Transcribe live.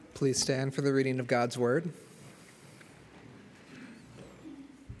Please stand for the reading of God's Word.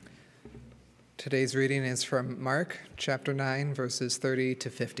 Today's reading is from Mark chapter 9, verses 30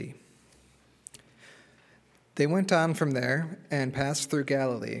 to 50. They went on from there and passed through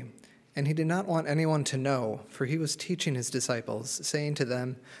Galilee, and he did not want anyone to know, for he was teaching his disciples, saying to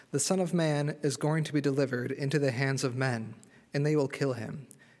them, "The Son of Man is going to be delivered into the hands of men, and they will kill him.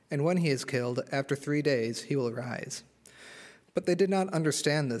 And when he is killed, after 3 days he will rise." But they did not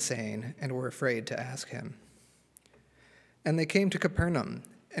understand the saying, and were afraid to ask him. And they came to Capernaum,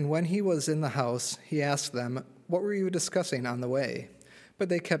 and when he was in the house, he asked them, "What were you discussing on the way?" But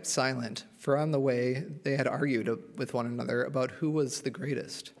they kept silent, for on the way they had argued with one another about who was the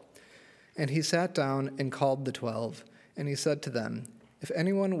greatest. And he sat down and called the 12, and he said to them, "If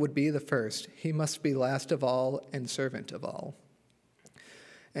anyone would be the first, he must be last of all and servant of all."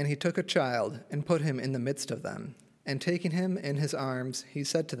 And he took a child and put him in the midst of them. And taking him in his arms, he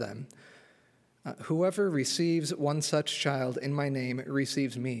said to them, "Whoever receives one such child in my name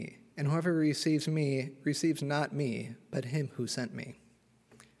receives me, and whoever receives me receives not me, but him who sent me."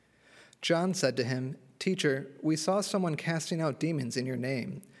 John said to him, "Teacher, we saw someone casting out demons in your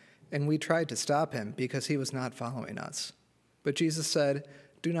name, and we tried to stop him because he was not following us." But Jesus said,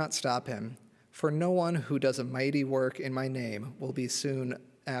 "Do not stop him, for no one who does a mighty work in my name will be soon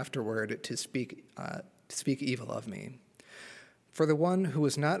afterward to speak evil of me. For the one who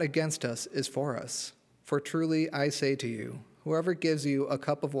is not against us is for us. For truly I say to you, whoever gives you a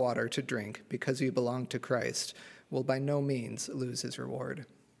cup of water to drink because you belong to Christ will by no means lose his reward.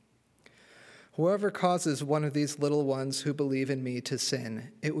 Whoever causes one of these little ones who believe in me to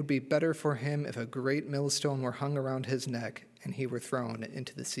sin, it would be better for him if a great millstone were hung around his neck and he were thrown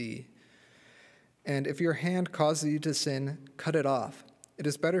into the sea. And if your hand causes you to sin, cut it off. It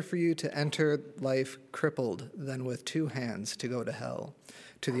is better for you to enter life crippled than with 2 hands to go to hell,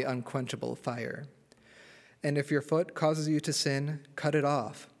 to the unquenchable fire. And if your foot causes you to sin, cut it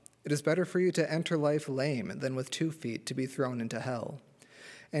off. It is better for you to enter life lame than with 2 feet to be thrown into hell.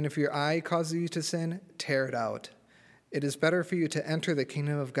 And if your eye causes you to sin, tear it out. It is better for you to enter the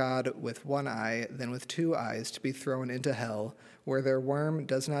kingdom of God with 1 eye than with 2 eyes to be thrown into hell, where their worm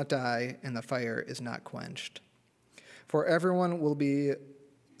does not die and the fire is not quenched. For everyone will be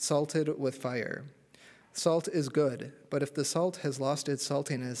salted with fire. Salt is good, but if the salt has lost its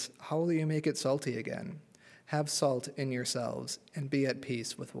saltiness, how will you make it salty again? Have salt in yourselves, and be at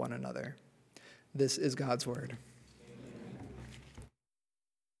peace with one another." This is God's word.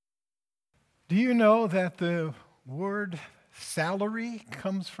 Do you know that the word salary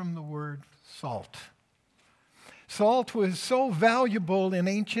comes from the word salt? Salt was so valuable in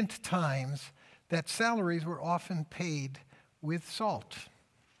ancient times that salaries were often paid with salt.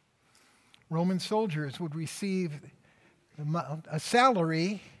 Roman soldiers would receive a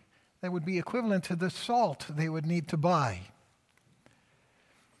salary that would be equivalent to the salt they would need to buy.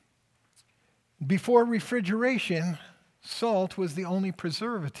 Before refrigeration, salt was the only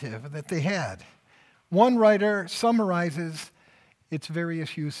preservative that they had. One writer summarizes its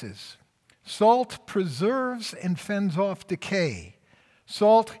various uses. Salt preserves and fends off decay.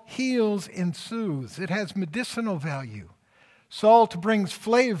 Salt heals and soothes. It has medicinal value. Salt brings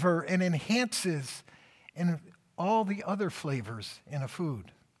flavor and enhances and all the other flavors in a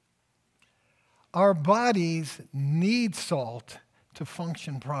food. Our bodies need salt to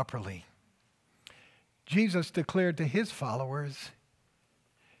function properly. Jesus declared to his followers,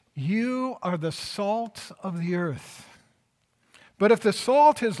 "You are the salt of the earth. But if the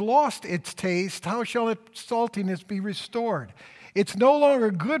salt has lost its taste, how shall its saltiness be restored? It's no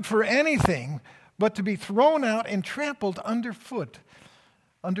longer good for anything but to be thrown out and trampled underfoot,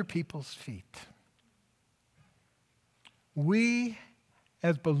 under people's feet." We,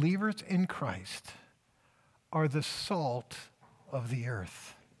 as believers in Christ, are the salt of the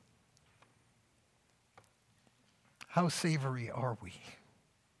earth. How savory are we?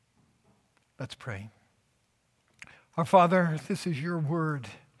 Let's pray. Our Father, this is your word.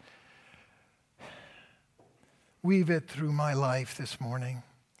 Weave it through my life this morning.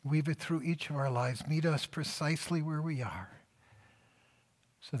 Weave it through each of our lives. Meet us precisely where we are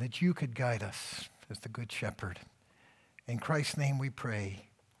so that you could guide us as the Good Shepherd. In Christ's name we pray.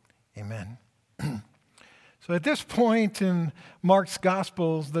 Amen. So at this point in Mark's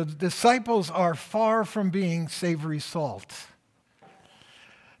Gospels, the disciples are far from being savory salt.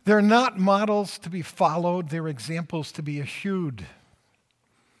 They're not models to be followed. They're examples to be eschewed.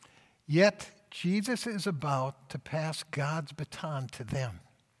 Yet, Jesus is about to pass God's baton to them.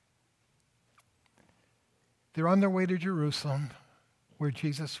 They're on their way to Jerusalem, where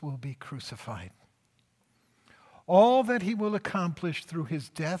Jesus will be crucified. all that he will accomplish through his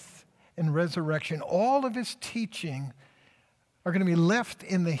death and resurrection, all of his teaching are going to be left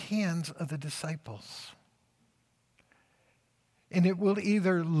in the hands of the disciples. And it will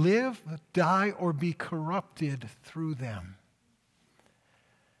either live, die, or be corrupted through them.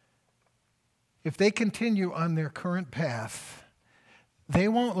 If they continue on their current path, they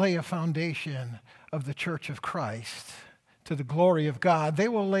won't lay a foundation of the church of Christ to the glory of God. They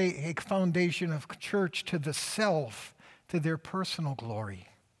will lay a foundation of church to the self, to their personal glory.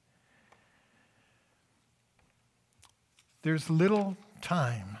 There's little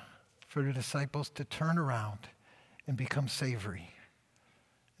time for the disciples to turn around and become savory.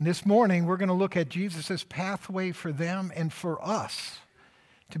 And this morning, we're going to look at Jesus' pathway for them and for us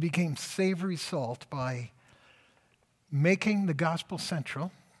to become savory salt by making the gospel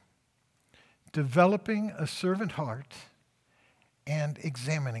central, developing a servant heart, and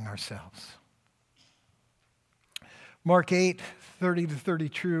examining ourselves. Mark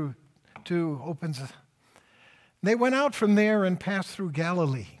 8:30-32 opens. They went out from there and passed through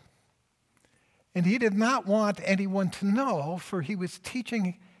Galilee. And he did not want anyone to know, for he was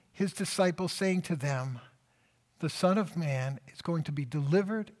teaching his disciples, saying to them, the Son of Man is going to be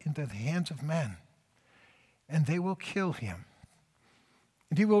delivered into the hands of men, and they will kill him.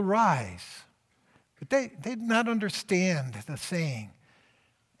 And he will rise. But they did not understand the saying,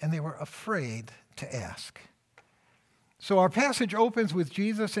 and they were afraid to ask. So our passage opens with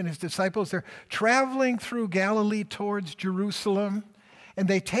Jesus and his disciples. They're traveling through Galilee towards Jerusalem, and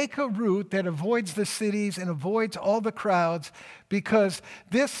they take a route that avoids the cities and avoids all the crowds because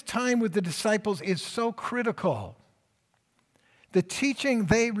this time with the disciples is so critical. The teaching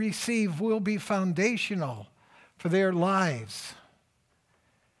they receive will be foundational for their lives.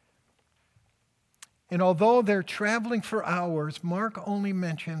 And although they're traveling for hours, Mark only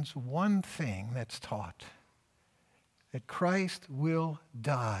mentions one thing that's taught: that Christ will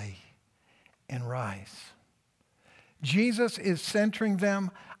die and rise. Jesus is centering them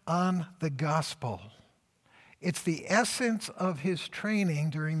on the gospel. It's the essence of his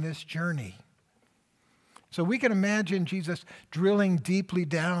training during this journey. So we can imagine Jesus drilling deeply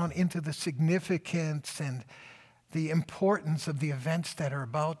down into the significance and the importance of the events that are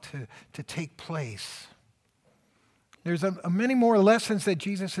about to take place. There's many more lessons that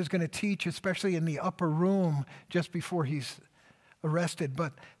Jesus is going to teach, especially in the upper room just before he's arrested.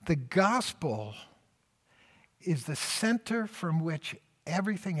 But the gospel is the center from which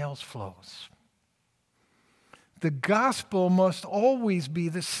everything else flows. The gospel must always be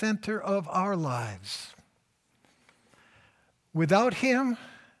the center of our lives. Without him,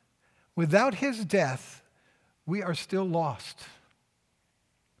 without his death, we are still lost.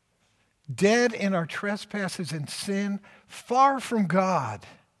 Dead in our trespasses and sin, far from God,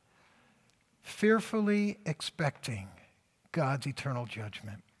 fearfully expecting God's eternal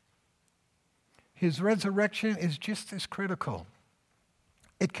judgment. His resurrection is just as critical.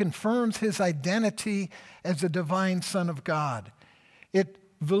 It confirms his identity as the divine Son of God. It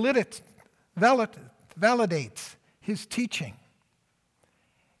validates his teaching.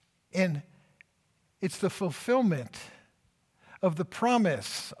 And it's the fulfillment of the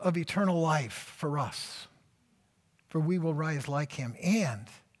promise of eternal life for us. For we will rise like him. And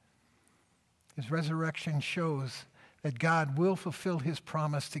his resurrection shows that God will fulfill his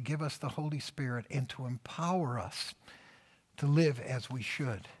promise to give us the Holy Spirit and to empower us to live as we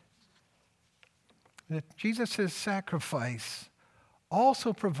should. That Jesus' sacrifice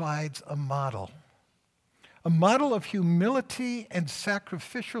also provides a model of humility and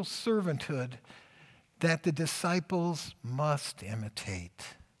sacrificial servanthood that the disciples must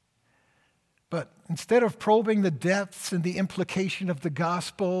imitate. But instead of probing the depths and the implication of the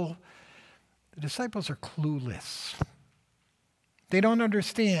gospel, the disciples are clueless. They don't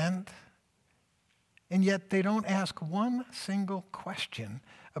understand, and yet they don't ask one single question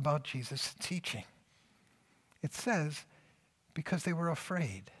about Jesus' teaching. It says, because they were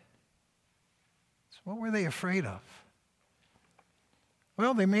afraid. So what were they afraid of?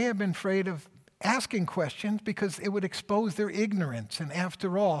 Well, they may have been afraid of asking questions because it would expose their ignorance, and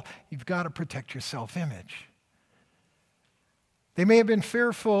after all, you've got to protect your self-image. They may have been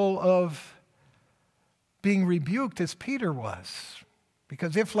fearful of being rebuked as Peter was.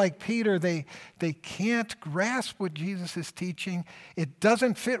 Because if, like Peter, they can't grasp what Jesus is teaching, it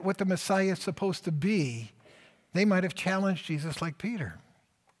doesn't fit what the Messiah is supposed to be, they might have challenged Jesus like Peter.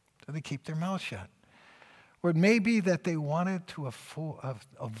 So they keep their mouth shut. Or it may be that they wanted to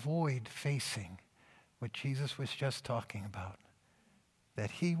avoid facing what Jesus was just talking about,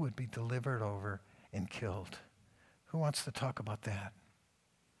 that he would be delivered over and killed. Who wants to talk about that?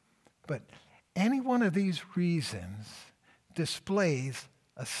 But Any one of these reasons displays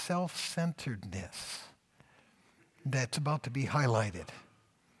a self-centeredness that's about to be highlighted.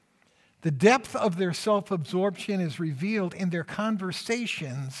 The depth of their self-absorption is revealed in their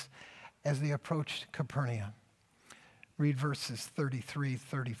conversations as they approached Capernaum. Read verses 33,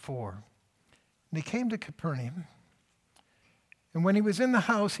 34. They came to Capernaum, and when he was in the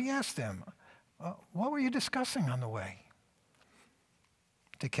house, he asked them, what were you discussing on the way?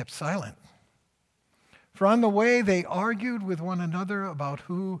 They kept silent. For on the way, they argued with one another about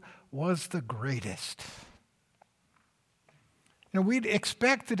who was the greatest. We'd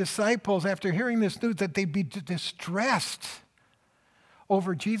expect the disciples, after hearing this news, that they'd be distressed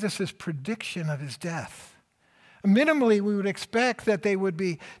over Jesus' prediction of his death. Minimally, we would expect that they would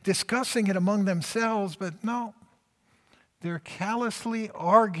be discussing it among themselves, but no. They're callously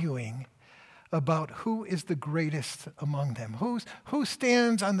arguing about who is the greatest among them, who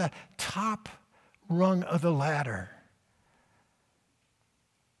stands on the top rung of the ladder.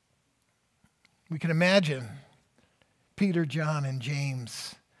 We can imagine Peter, John, and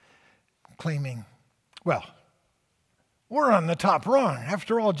James claiming, well, we're on the top rung.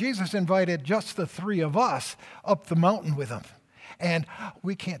 After all, Jesus invited just the three of us up the mountain with him, and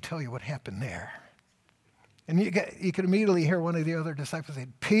we can't tell you what happened there. And you could immediately hear one of the other disciples say,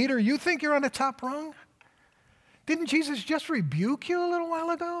 Peter, you think you're on the top rung? Didn't Jesus just rebuke you a little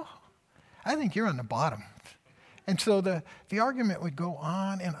while ago? I think you're on the bottom. And so the argument would go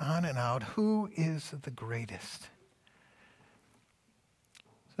on and out. Who is the greatest?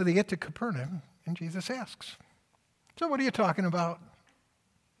 So they get to Capernaum, and Jesus asks, so what are you talking about?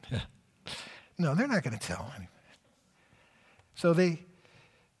 No, they're not going to tell anybody. So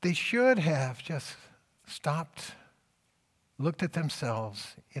they should have just stopped, looked at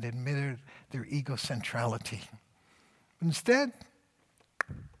themselves, and admitted their egocentrality. Instead,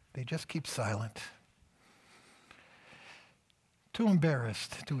 they just keep silent, too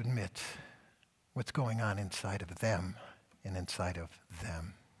embarrassed to admit what's going on inside of them and inside of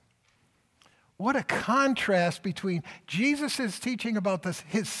them. What a contrast between Jesus' teaching about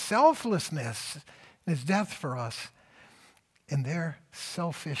his selflessness and his death for us and their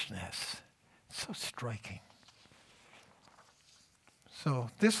selfishness. So striking.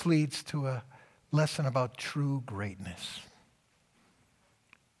 So this leads to a lesson about true greatness.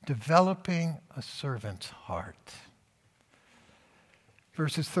 Developing a servant's heart.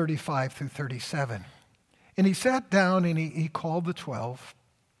 Verses 35 through 37. And he sat down and he called the 12.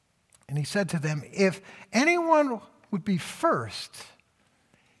 And he said to them, if anyone would be first,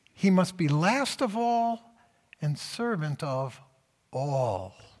 he must be last of all and servant of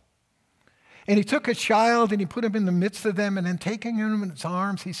all. And he took a child and he put him in the midst of them, and then taking him in his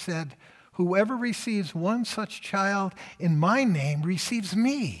arms, he said, whoever receives one such child in my name receives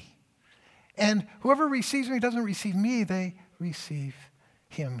me. And whoever receives me doesn't receive me, they receive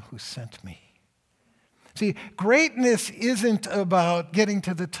him who sent me. See, greatness isn't about getting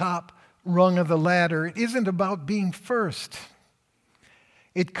to the top rung of the ladder. It isn't about being first.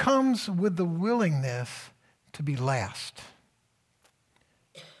 It comes with the willingness to be last.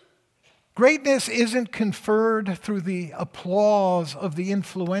 Greatness isn't conferred through the applause of the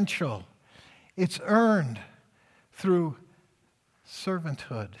influential. It's earned through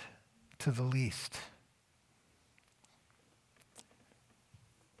servanthood to the least.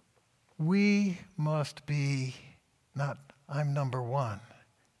 We must be not, I'm number one.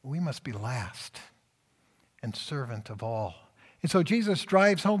 We must be last and servant of all. And so Jesus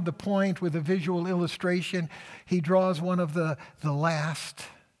drives home the point with a visual illustration. He draws one of the last,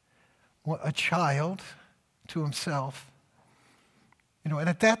 a child, to himself. And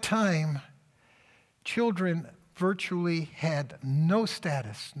at that time, children virtually had no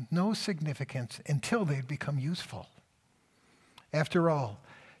status, no significance until they'd become useful. After all,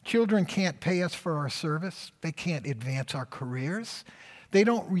 children can't pay us for our service. They can't advance our careers. They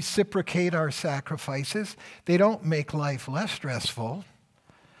don't reciprocate our sacrifices. They don't make life less stressful.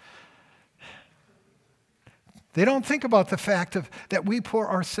 They don't think about the fact that we pour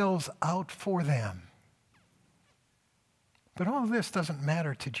ourselves out for them. But all of this doesn't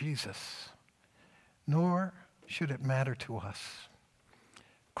matter to Jesus, nor should it matter to us.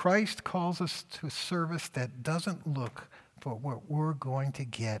 Christ calls us to a service that doesn't look for what we're going to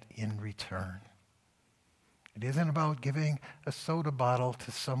get in return. It isn't about giving a soda bottle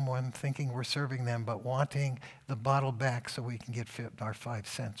to someone thinking we're serving them, but wanting the bottle back so we can get our 5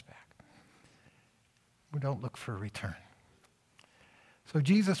 cents back. We don't look for a return. So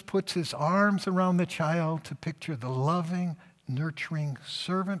Jesus puts his arms around the child to picture the loving, nurturing,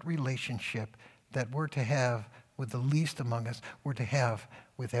 servant relationship that we're to have with the least among us, we're to have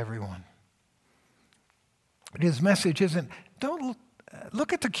with everyone. His message isn't, don't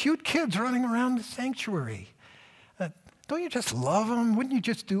look at the cute kids running around the sanctuary. Don't you just love them? Wouldn't you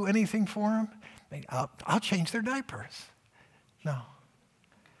just do anything for them? I'll change their diapers. No.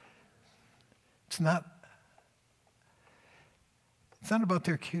 It's not about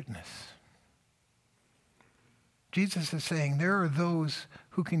their cuteness. Jesus is saying there are those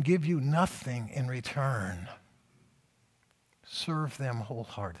who can give you nothing in return. Serve them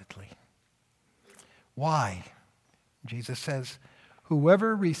wholeheartedly. Why? Jesus says,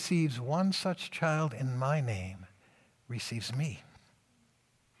 whoever receives one such child in my name receives me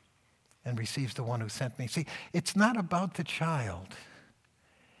and receives the one who sent me. See, it's not about the child.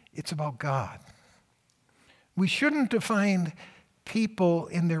 It's about God. We shouldn't define people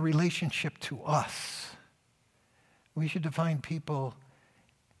in their relationship to us. We should define people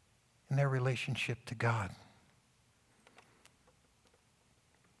in their relationship to God.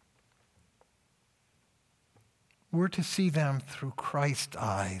 We're to see them through Christ's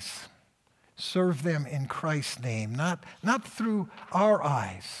eyes. Serve them in Christ's name, not through our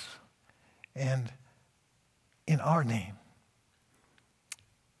eyes and in our name.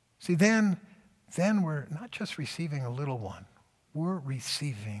 See, then we're not just receiving a little one. We're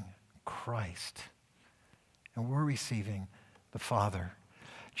receiving Christ. And we're receiving the Father.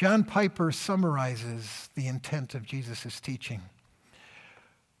 John Piper summarizes the intent of Jesus' teaching.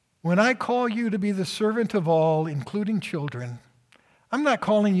 When I call you to be the servant of all, including children, I'm not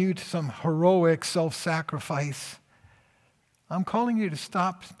calling you to some heroic self-sacrifice. I'm calling you to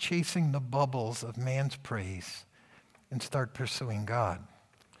stop chasing the bubbles of man's praise and start pursuing God.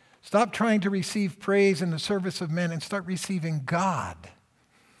 Stop trying to receive praise in the service of men and start receiving God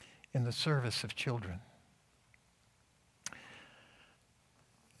in the service of children.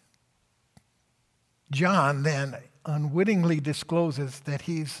 John then unwittingly discloses that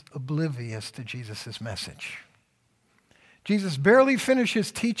he's oblivious to Jesus' message. Jesus barely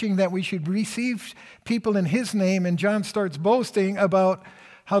finishes teaching that we should receive people in his name, and John starts boasting about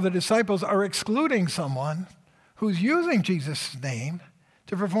how the disciples are excluding someone who's using Jesus' name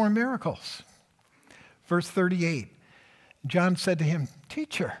to perform miracles. Verse 38, John said to him,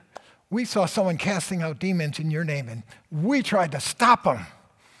 "Teacher, we saw someone casting out demons in your name, and we tried to stop him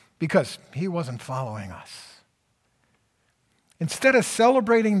because he wasn't following us." Instead of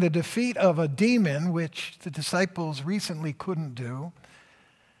celebrating the defeat of a demon, which the disciples recently couldn't do,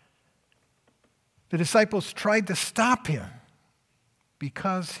 the disciples tried to stop him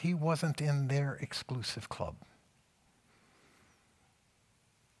because he wasn't in their exclusive club.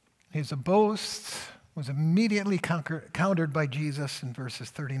 His boast was immediately countered by Jesus in verses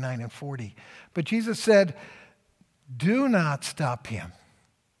 39 and 40. But Jesus said, "Do not stop him.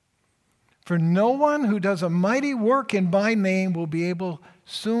 For no one who does a mighty work in my name will be able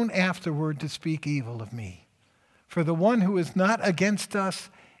soon afterward to speak evil of me. For the one who is not against us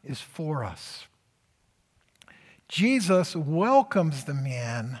is for us." Jesus welcomes the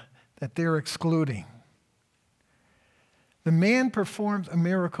man that they're excluding. The man performs a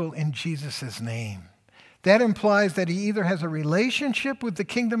miracle in Jesus' name. That implies that he either has a relationship with the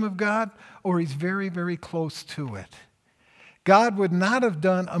kingdom of God or he's very, very close to it. God would not have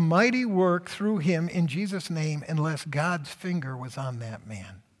done a mighty work through him in Jesus' name unless God's finger was on that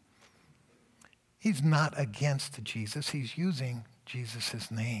man. He's not against Jesus. He's using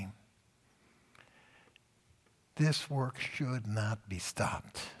Jesus' name. This work should not be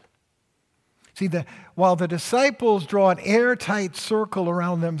stopped. See, while the disciples draw an airtight circle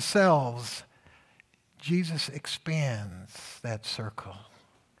around themselves, Jesus expands that circle.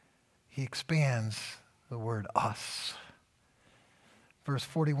 He expands the word us. Verse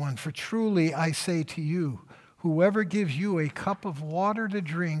 41, "For truly I say to you, whoever gives you a cup of water to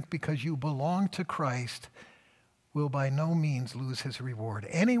drink because you belong to Christ will by no means lose his reward.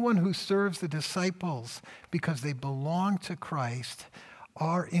 Anyone who serves the disciples because they belong to Christ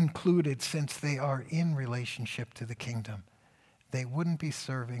are included since they are in relationship to the kingdom. They wouldn't be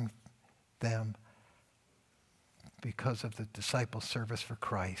serving them because of the disciple service for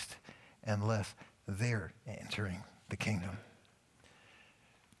Christ unless they're entering the kingdom."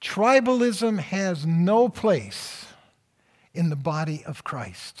 Tribalism has no place in the body of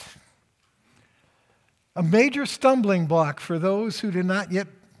Christ. A major stumbling block for those who do not yet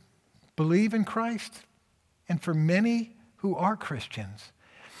believe in Christ, and for many who are Christians,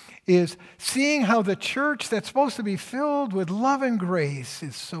 is seeing how the church that's supposed to be filled with love and grace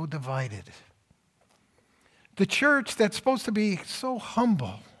is so divided. The church that's supposed to be so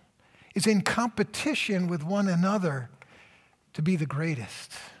humble is in competition with one another to be the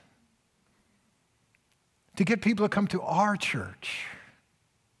greatest. To get people to come to our church.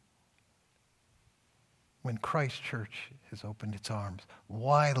 when Christ Church has opened its arms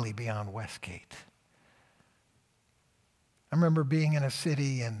widely beyond Westgate. I remember being in a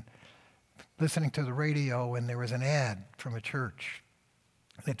city and listening to the radio, and there was an ad from a church.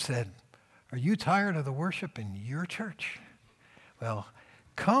 It said, "Are you tired of the worship in your church? Well,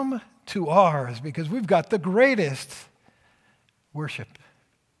 come to ours because we've got the greatest worship."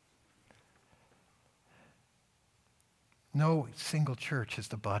 No single church is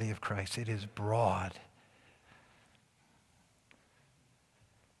the body of Christ. It is broad.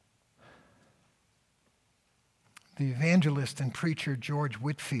 The evangelist and preacher George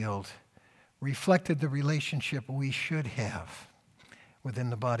Whitefield reflected the relationship we should have within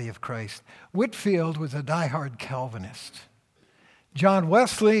the body of Christ. Whitefield was a diehard Calvinist. John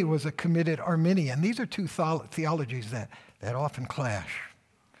Wesley was a committed Arminian. These are two theologies that often clash.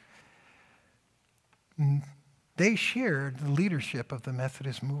 They shared the leadership of the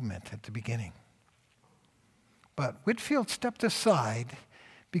Methodist movement at the beginning. But Whitefield stepped aside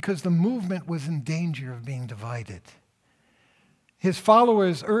because the movement was in danger of being divided. His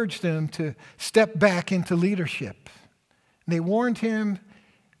followers urged him to step back into leadership. They warned him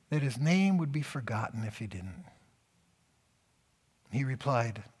that his name would be forgotten if he didn't. He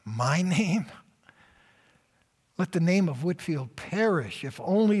replied, "My name? Let the name of Whitefield perish if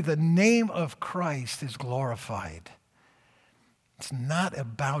only the name of Christ is glorified." It's not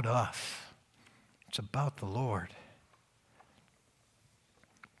about us. It's about the Lord.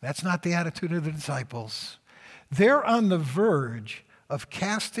 That's not the attitude of the disciples. They're on the verge of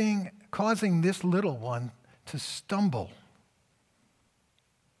causing this little one to stumble,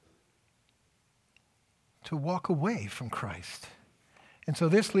 to walk away from Christ. And so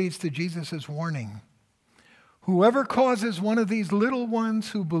this leads to Jesus' warning. "Whoever causes one of these little ones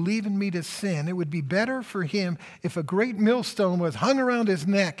who believe in me to sin, it would be better for him if a great millstone was hung around his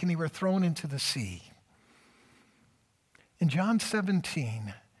neck and he were thrown into the sea." In John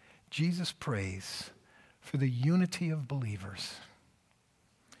 17, Jesus prays for the unity of believers,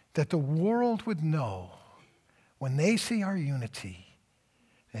 that the world would know when they see our unity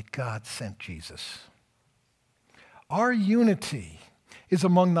that God sent Jesus. Our unity is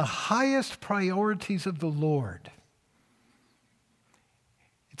among the highest priorities of the Lord.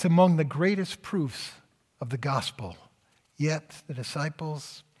 It's among the greatest proofs of the gospel. Yet the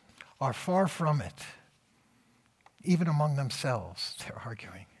disciples are far from it. Even among themselves, they're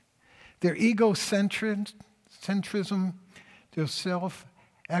arguing. Their egocentrism, their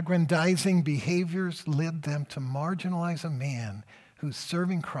self-aggrandizing behaviors led them to marginalize a man who's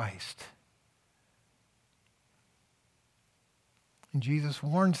serving Christ. And Jesus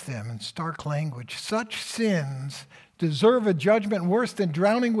warns them in stark language, "Such sins deserve a judgment worse than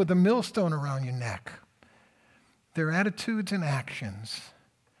drowning with a millstone around your neck." Their attitudes and actions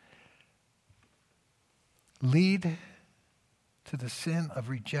lead to the sin of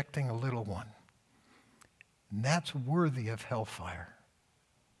rejecting a little one. And that's worthy of hellfire.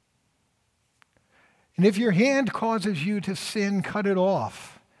 And if your hand causes you to sin, cut it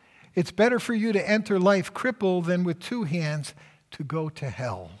off. It's better for you to enter life crippled than with two hands to go to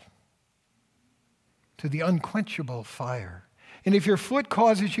hell, to the unquenchable fire. And if your foot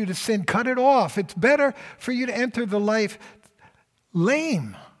causes you to sin, cut it off. It's better for you to enter the life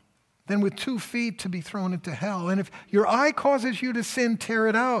lame than with 2 feet to be thrown into hell. And if your eye causes you to sin, tear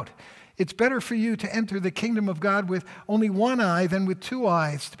it out. It's better for you to enter the kingdom of God with only one eye than with 2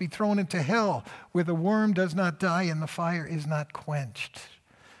 eyes to be thrown into hell, where the worm does not die and the fire is not quenched.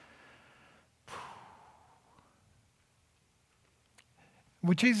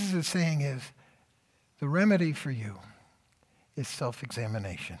 What Jesus is saying is, the remedy for you is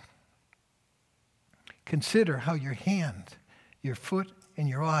self-examination. Consider how your hand, your foot, and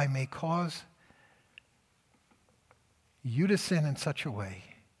your eye may cause you to sin in such a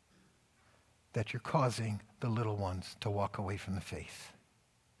way that you're causing the little ones to walk away from the faith.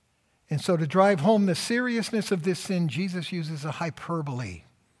 And so to drive home the seriousness of this sin, Jesus uses a hyperbole.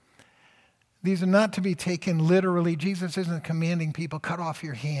 These are not to be taken literally. Jesus isn't commanding people, cut off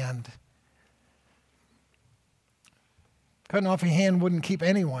your hand. Cutting off your hand wouldn't keep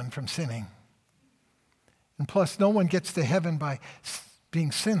anyone from sinning. And plus, no one gets to heaven by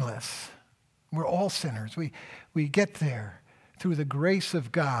being sinless. We're all sinners. We get there through the grace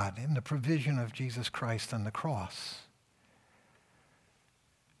of God in the provision of Jesus Christ on the cross.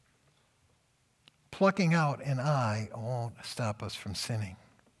 Plucking out an eye won't stop us from sinning.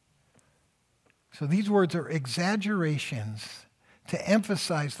 So these words are exaggerations to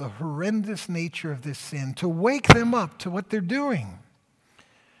emphasize the horrendous nature of this sin, to wake them up to what they're doing.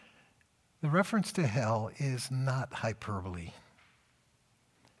 The reference to hell is not hyperbole.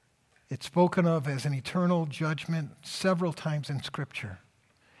 It's spoken of as an eternal judgment several times in Scripture.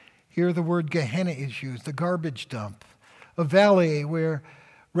 Here the word Gehenna is used, the garbage dump, a valley where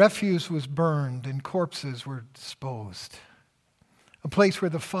refuse was burned and corpses were disposed, a place where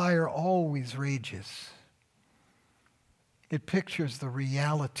the fire always rages. It pictures the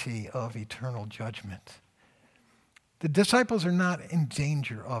reality of eternal judgment. The disciples are not in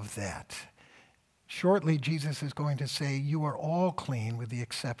danger of that. Shortly, Jesus is going to say, you are all clean with the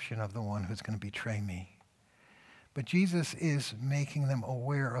exception of the one who's going to betray me. But Jesus is making them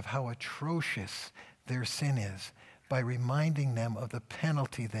aware of how atrocious their sin is by reminding them of the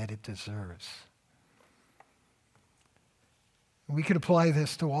penalty that it deserves. We could apply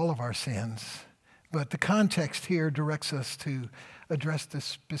this to all of our sins, but the context here directs us to address the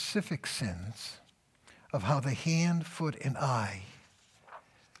specific sins of how the hand, foot, and eye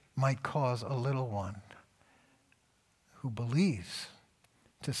might cause a little one who believes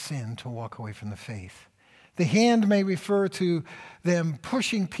to sin to walk away from the faith. The hand may refer to them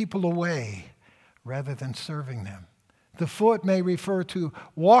pushing people away rather than serving them. The foot may refer to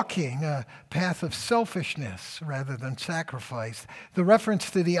walking a path of selfishness rather than sacrifice. The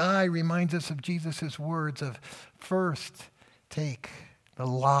reference to the eye reminds us of Jesus' words of, first take the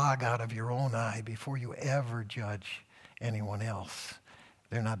log out of your own eye before you ever judge anyone else.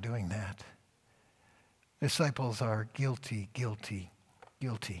 They're not doing that. Disciples are guilty, guilty,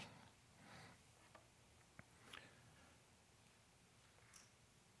 guilty.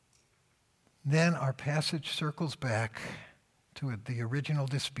 Then our passage circles back to the original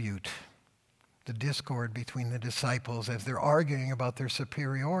dispute, the discord between the disciples as they're arguing about their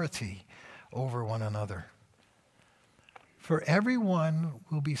superiority over one another. For everyone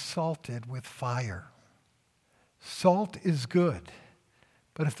will be salted with fire. Salt is good.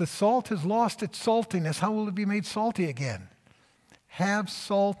 But if the salt has lost its saltiness, how will it be made salty again? Have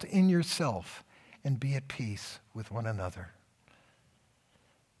salt in yourself and be at peace with one another.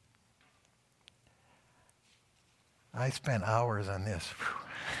 I spent hours on this.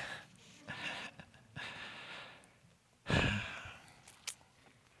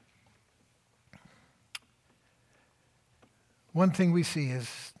 One thing we see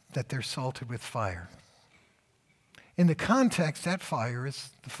is that they're salted with fire. In the context, that fire is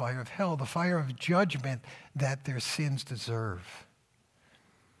the fire of hell, the fire of judgment that their sins deserve.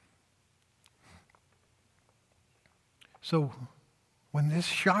 So when this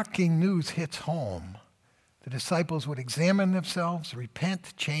shocking news hits home, the disciples would examine themselves,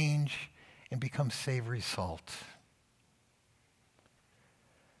 repent, change, and become savory salt.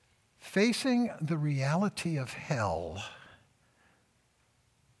 Facing the reality of hell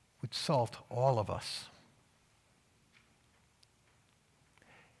would salt all of us.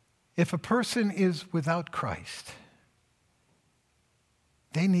 If a person is without Christ,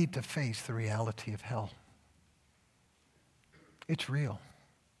 they need to face the reality of hell. It's real.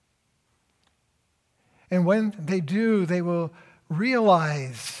 And when they do, they will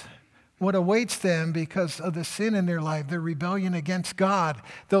realize what awaits them because of the sin in their life, their rebellion against God.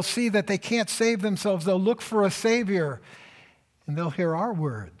 They'll see that they can't save themselves. They'll look for a Savior. And they'll hear our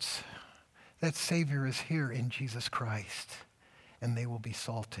words. That Savior is here in Jesus Christ. And they will be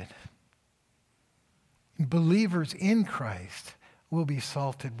salted. Believers in Christ will be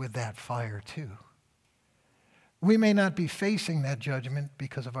salted with that fire too. We may not be facing that judgment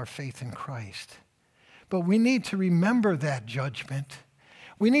because of our faith in Christ. But we need to remember that judgment.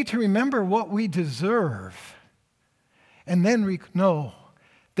 We need to remember what we deserve. And then know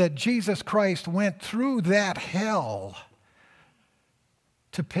that Jesus Christ went through that hell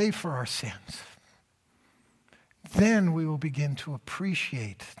to pay for our sins. Then we will begin to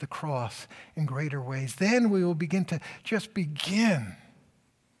appreciate the cross in greater ways. Then we will begin to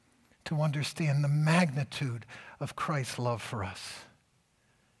understand the magnitude of Christ's love for us.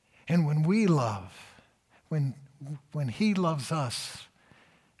 And when we love, when he loves us,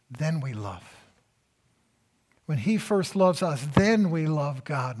 then we love. When he first loves us, then we love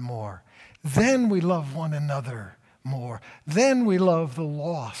God more. Then we love one another more. Then we love the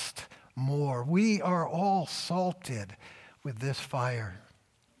lost more. We are all salted with this fire.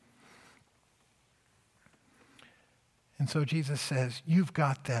 And so Jesus says, you've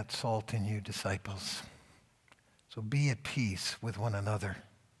got that salt in you, disciples. So be at peace with one another.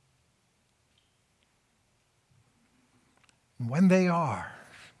 And when they are,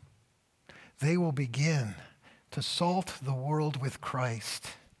 they will begin to salt the world with Christ,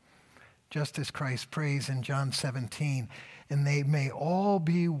 just as Christ prays in John 17, and they may all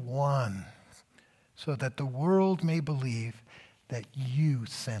be one, so that the world may believe that you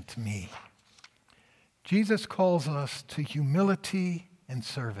sent me. Jesus calls us to humility and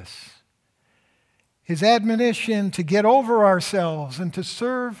service. His admonition to get over ourselves and to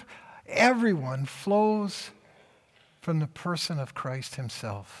serve everyone flows from the person of Christ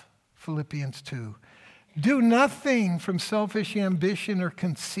himself. Philippians 2. Do nothing from selfish ambition or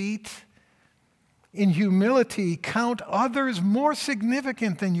conceit. In humility, count others more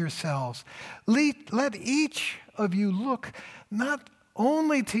significant than yourselves. Let each of you look not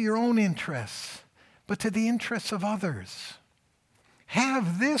only to your own interests, but to the interests of others.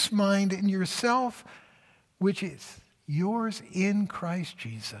 Have this mind in yourself, which is yours in Christ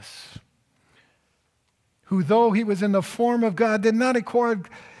Jesus, who, though he was in the form of God, did not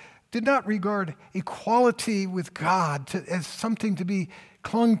regard equality with God as something to be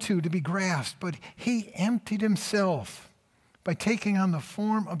clung to be grasped, but he emptied himself by taking on the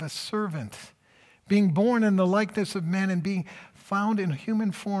form of a servant. Being born in the likeness of men and being found in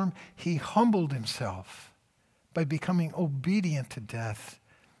human form, he humbled himself by becoming obedient to death,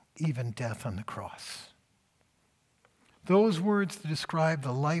 even death on the cross. Those words describe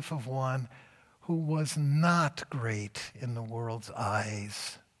the life of one who was not great in the world's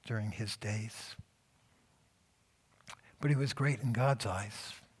eyes during his days, but he was great in God's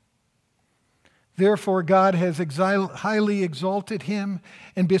eyes. Therefore, God has highly exalted him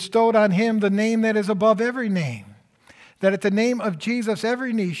and bestowed on him the name that is above every name, that at the name of Jesus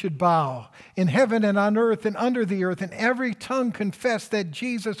every knee should bow, in heaven and on earth and under the earth, and every tongue confess that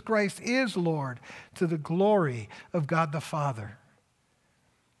Jesus Christ is Lord, to the glory of God the Father.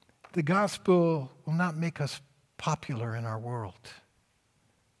 The gospel will not make us popular in our world,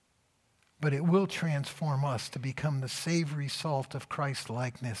 but it will transform us to become the savory salt of Christ's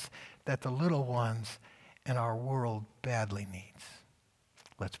likeness that the little ones in our world badly needs.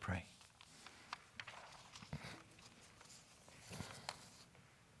 Let's pray.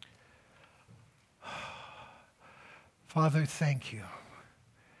 Father, thank you.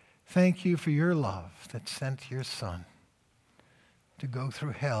 Thank you for your love that sent your Son to go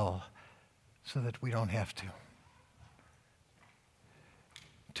through hell so that we don't have to.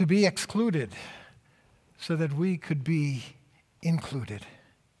 To be excluded so that we could be included.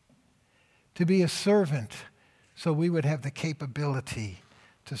 To be a servant so we would have the capability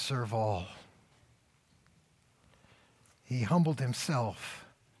to serve all. He humbled himself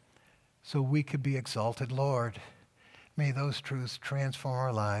so we could be exalted. Lord, may those truths transform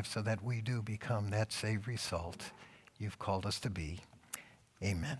our lives so that we do become that savory salt you've called us to be. Amen.